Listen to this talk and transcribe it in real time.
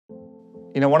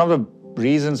One of the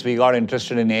reasons we got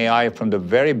interested in AI from the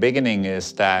very beginning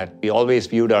is that we always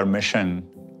viewed our mission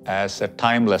as a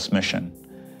timeless mission.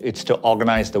 It's to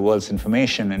organize the world's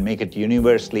information and make it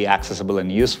universally accessible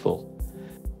and useful.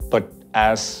 But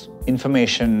as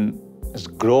information has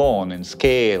grown in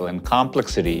scale and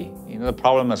complexity, the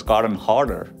problem has gotten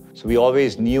harder. So we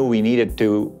always knew we needed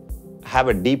to have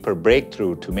a deeper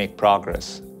breakthrough to make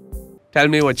progress. Tell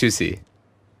me what you see.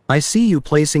 I see you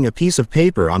placing a piece of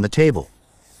paper on the table.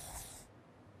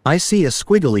 I see a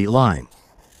squiggly line.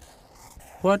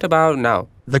 What about now?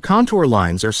 The contour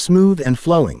lines are smooth and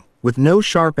flowing, with no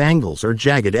sharp angles or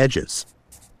jagged edges.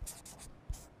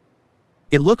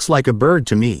 It looks like a bird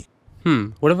to me.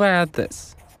 What if I add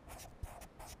this?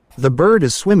 The bird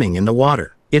is swimming in the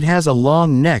water. It has a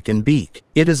long neck and beak.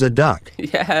 It is a duck.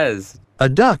 Yes. A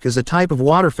duck is a type of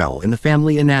waterfowl in the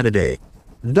family Anatidae.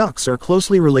 Ducks are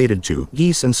closely related to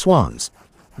geese and swans.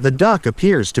 The duck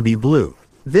appears to be blue.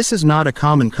 This is not a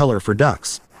common color for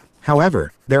ducks.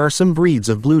 However, there are some breeds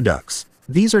of blue ducks.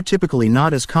 These are typically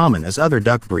not as common as other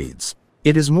duck breeds.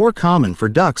 It is more common for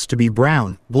ducks to be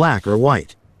brown, black, or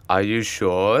white. Are you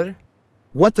sure?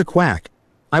 What the quack?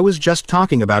 I was just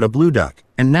talking about a blue duck,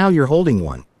 and now you're holding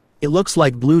one. It looks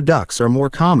like blue ducks are more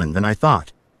common than I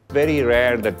thought. Very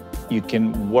rare that you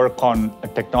can work on a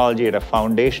technology at a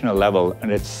foundational level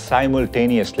and it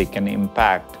simultaneously can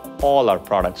impact all our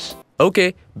products.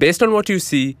 Okay, based on what you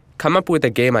see, come up with a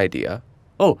game idea.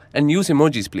 Oh, and use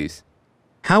emojis, please.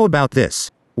 How about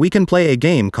this? We can play a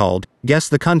game called Guess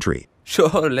the Country.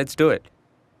 Sure, let's do it.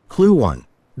 Clue 1.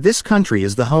 This country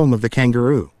is the home of the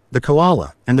kangaroo, the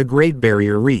koala, and the Great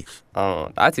Barrier Reef.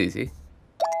 Oh, that's easy.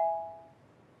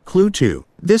 Clue 2.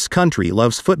 This country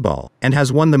loves football and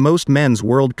has won the most men's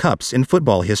World Cups in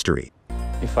football history.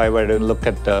 If I were to look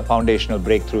at the foundational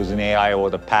breakthroughs in AI over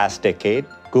the past decade,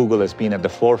 Google has been at the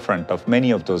forefront of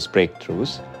many of those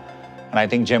breakthroughs. And I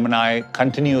think Gemini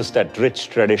continues that rich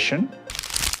tradition.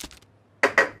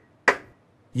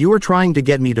 You are trying to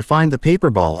get me to find the paper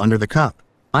ball under the cup.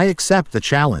 I accept the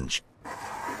challenge.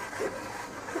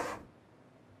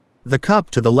 The cup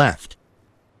to the left.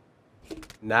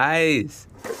 Nice.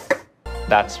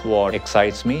 That's what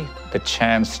excites me, the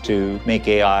chance to make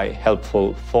AI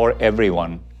helpful for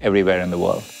everyone, everywhere in the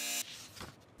world.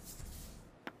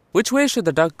 Which way should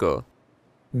the duck go?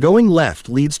 Going left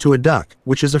leads to a duck,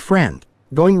 which is a friend.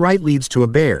 Going right leads to a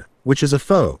bear, which is a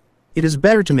foe. It is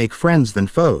better to make friends than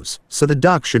foes, so the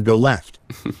duck should go left.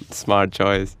 Smart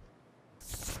choice.